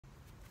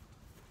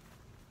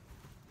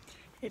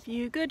If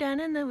you go down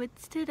in the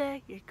woods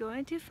today, you're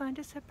going to find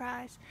a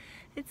surprise.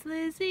 It's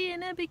Lizzie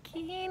in a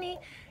bikini,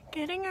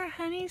 getting her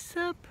honey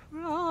surprise.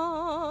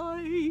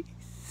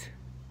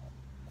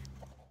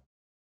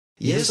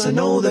 Yes, I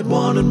know that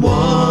 1 and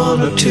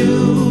 1 are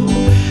 2.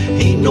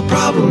 Ain't no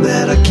problem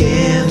that I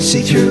can't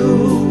see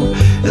through.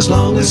 As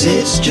long as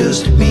it's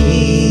just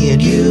me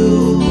and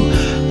you,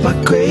 my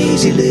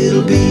crazy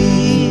little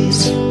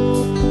bees.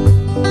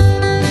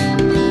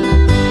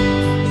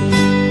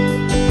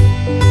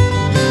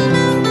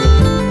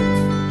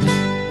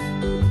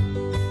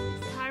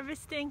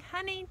 Harvesting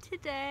honey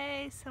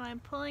today, so I'm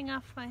pulling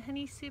off my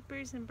honey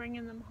supers and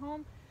bringing them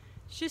home.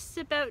 It's just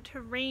about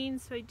to rain,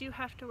 so I do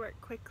have to work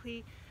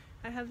quickly.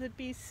 I have the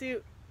bee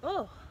suit.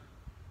 I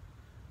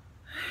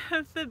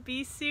have the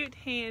bee suit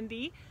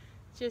handy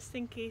just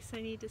in case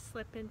I need to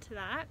slip into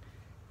that.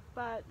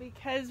 But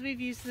because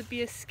we've used the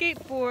bee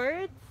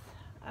skateboards,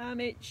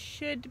 it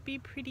should be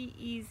pretty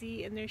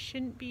easy, and there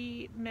shouldn't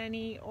be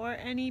many or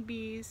any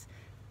bees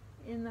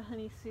in the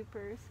honey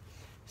supers.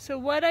 So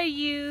what I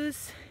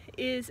use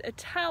is a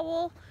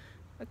towel,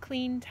 a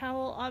clean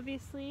towel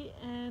obviously,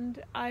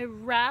 and I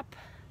wrap,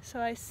 so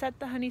I set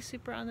the honey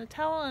super on the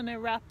towel and I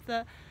wrap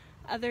the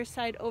other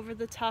side over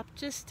the top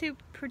just to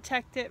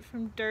protect it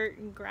from dirt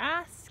and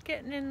grass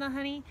getting in the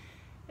honey,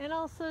 and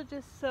also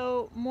just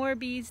so more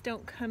bees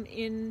don't come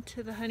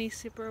into the honey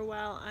super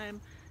while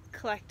I'm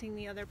collecting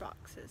the other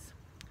boxes.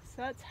 So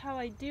that's how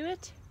I do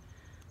it.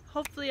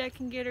 Hopefully I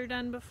can get her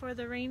done before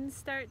the rain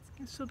starts.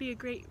 This will be a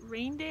great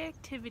rain day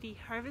activity,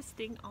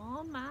 harvesting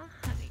all my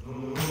honey.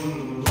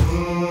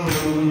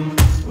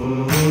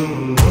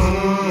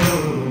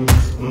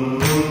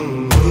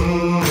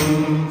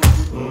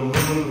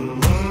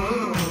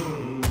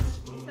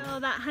 So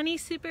that honey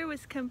super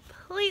was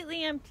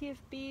completely empty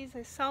of bees.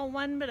 I saw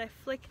one, but I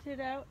flicked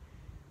it out.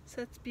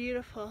 So it's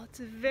beautiful.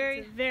 It's a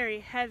very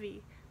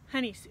heavy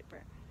honey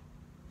super.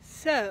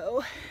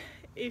 So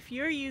if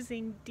you're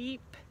using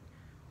deep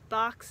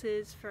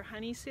boxes for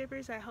honey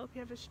supers, I hope you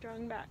have a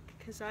strong back,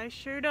 because I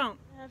sure don't.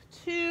 I have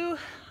 2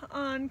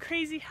 on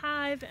Crazy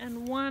Hive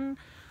and 1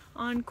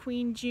 on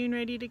Queen June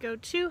ready to go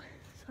too.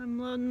 So I'm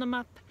loading them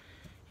up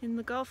in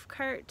the golf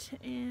cart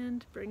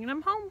and bringing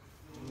them home.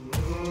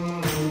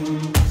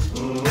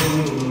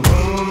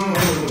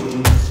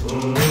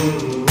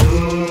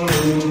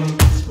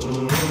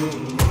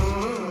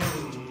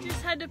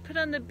 Just had to put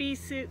on the bee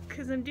suit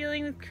because I'm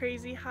dealing with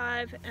Crazy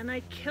Hive, and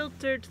I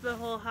kiltered the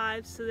whole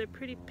hive, so they're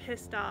pretty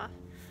pissed off.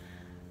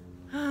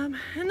 And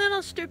then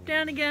I'll strip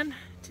down again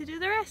to do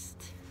the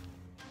rest.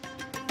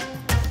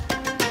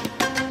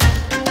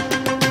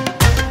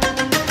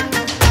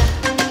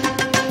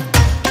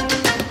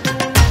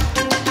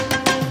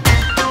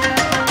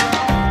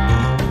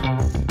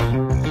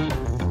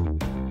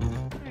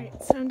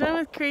 Alright, so I'm done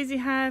with Crazy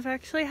Hive. I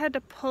actually had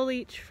to pull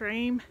each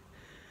frame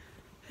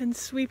and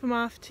sweep them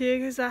off too,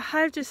 because the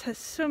hive just has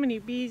so many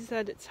bees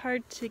that it's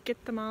hard to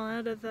get them all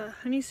out of the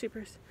honey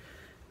supers.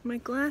 My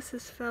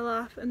glasses fell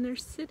off and they're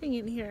sitting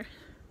in here.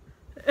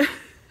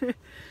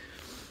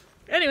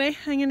 Anyway,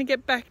 I'm gonna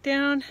get back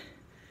down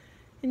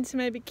into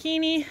my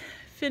bikini,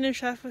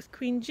 finish off with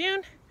Queen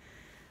June.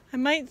 I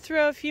might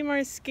throw a few more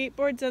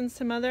skateboards on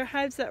some other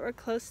hives that were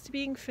close to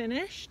being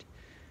finished.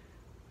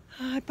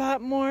 I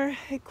bought more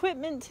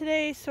equipment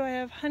today, so I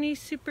have honey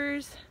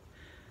supers,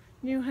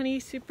 new honey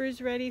supers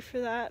ready for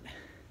that.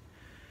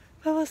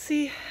 But we'll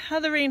see how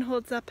the rain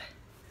holds up.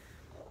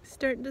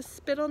 Starting to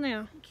spittle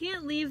now. You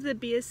can't leave the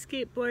bee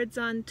skateboards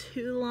on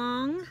too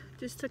long,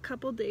 just a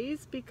couple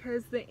days,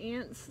 because the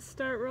ants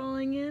start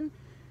rolling in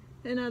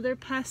and other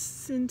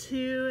pests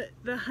into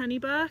the honey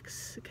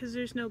box because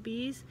there's no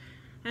bees.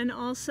 And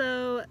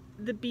also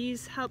the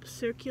bees help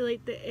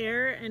circulate the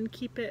air and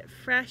keep it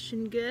fresh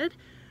and good,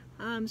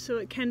 so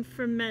it can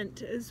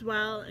ferment as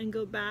well and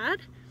go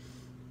bad.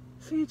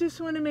 So you just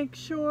want to make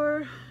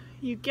sure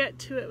you get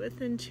to it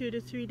within 2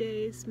 to 3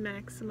 days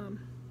maximum.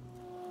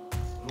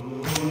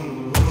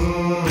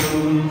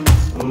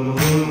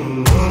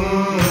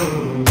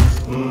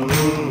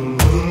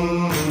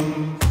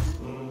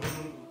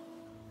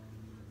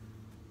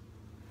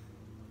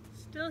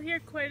 Still hear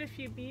quite a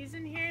few bees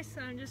in here,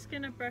 so I'm just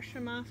gonna brush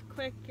them off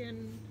quick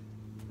and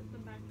put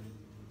them back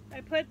in.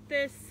 I put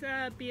this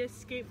bee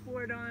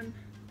skateboard on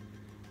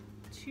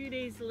 2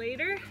 days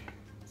later.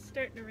 It's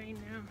starting to rain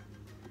now.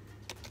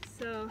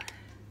 So,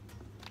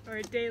 or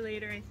a day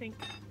later, I think.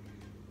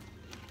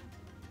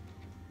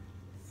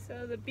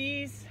 So the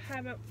bees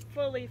haven't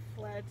fully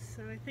fled,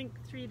 so I think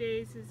 3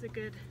 days is a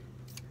good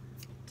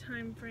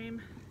time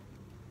frame.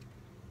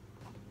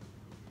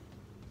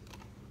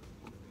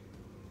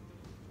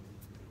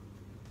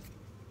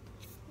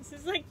 This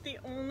is like the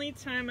only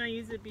time I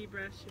use a bee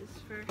brush is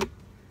for...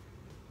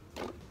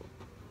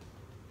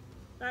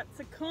 That's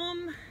a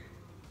comb,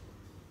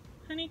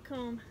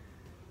 honeycomb.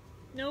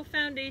 No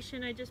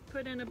foundation, I just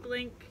put in a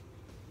blank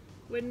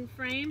wooden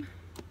frame.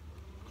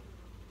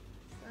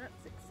 So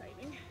that's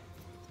exciting.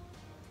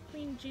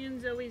 Queen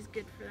June's always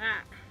good for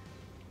that.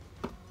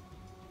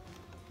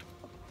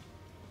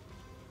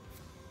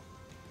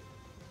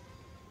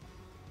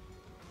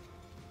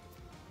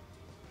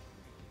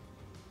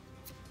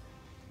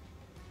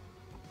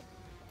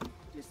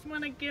 Just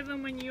want to give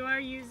them, when you are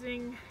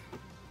using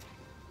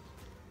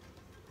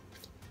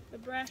the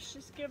brush,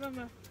 just give them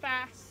a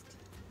fast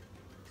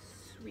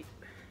sweep.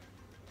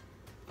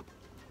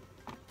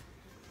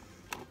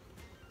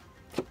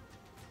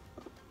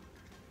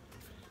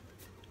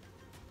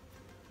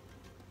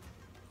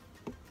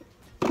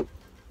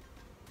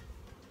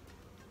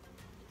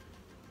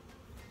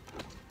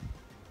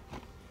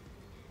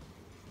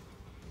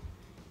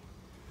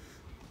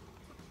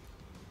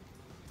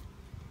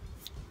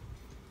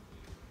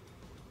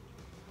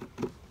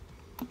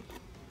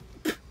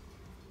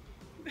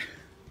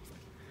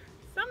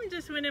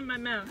 Just went in my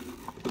mouth.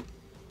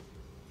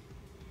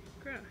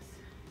 Gross.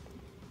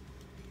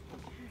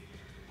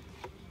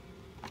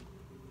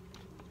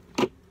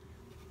 Okay.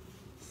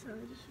 So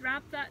just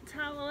wrap that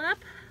towel up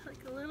like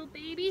a little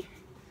baby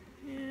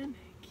and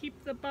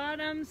keep the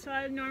bottom. So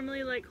I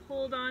normally like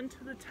hold on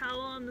to the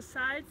towel on the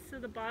sides so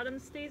the bottom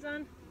stays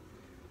on,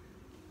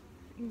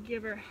 and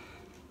give her,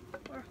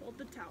 or hold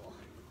the towel.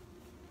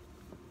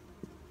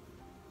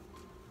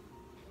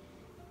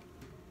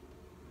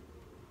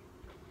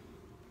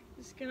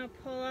 Just gonna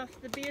pull off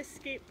the Be a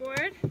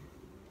Skateboard,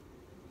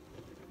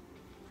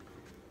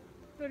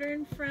 put her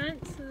in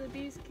front so the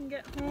bees can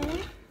get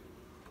home.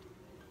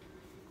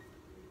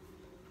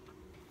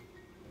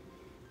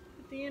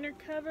 Put the inner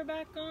cover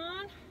back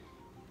on.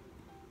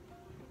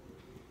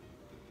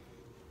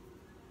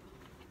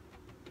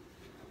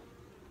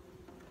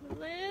 The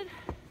lid.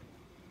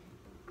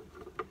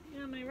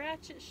 Now my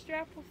ratchet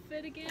strap will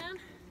fit again.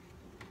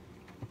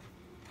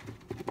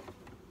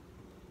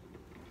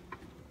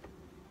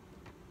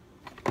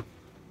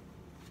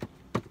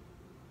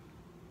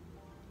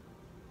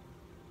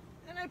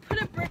 I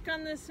put a brick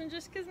on this one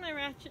just because my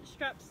ratchet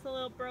strap's a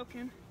little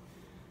broken.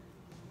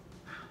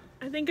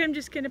 I think I'm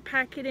just going to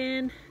pack it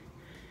in,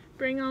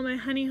 bring all my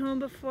honey home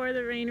before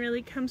the rain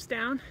really comes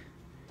down,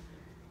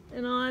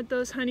 and I'll add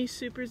those honey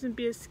supers and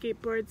Be a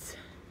Skateboards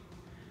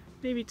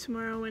maybe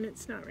tomorrow when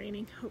it's not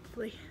raining,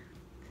 hopefully.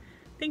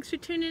 Thanks for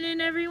tuning in,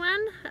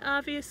 everyone.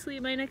 Obviously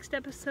my next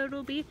episode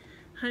will be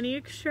honey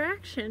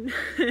extraction,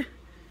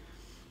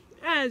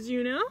 as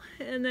you know,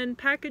 and then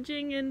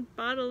packaging and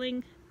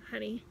bottling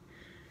honey.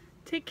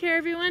 Take care,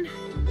 everyone.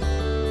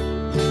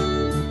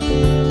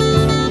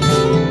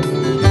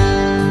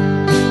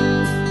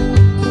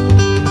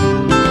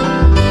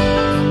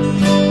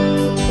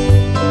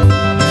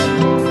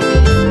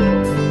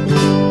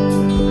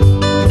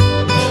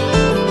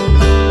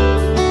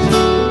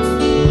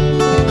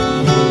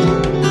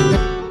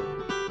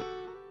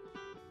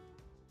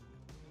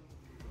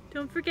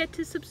 Don't forget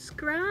to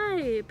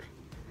subscribe.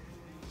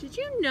 Did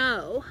you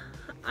know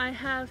I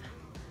have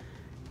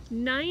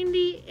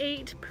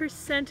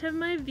 98% of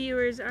my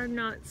viewers are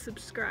not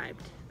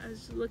subscribed? I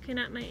was looking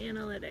at my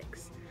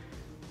analytics.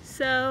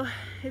 So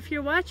if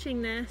you're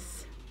watching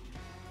this,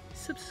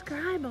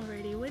 subscribe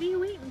already. What are you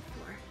waiting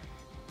for?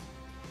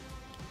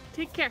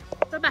 Take care.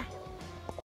 Bye-bye.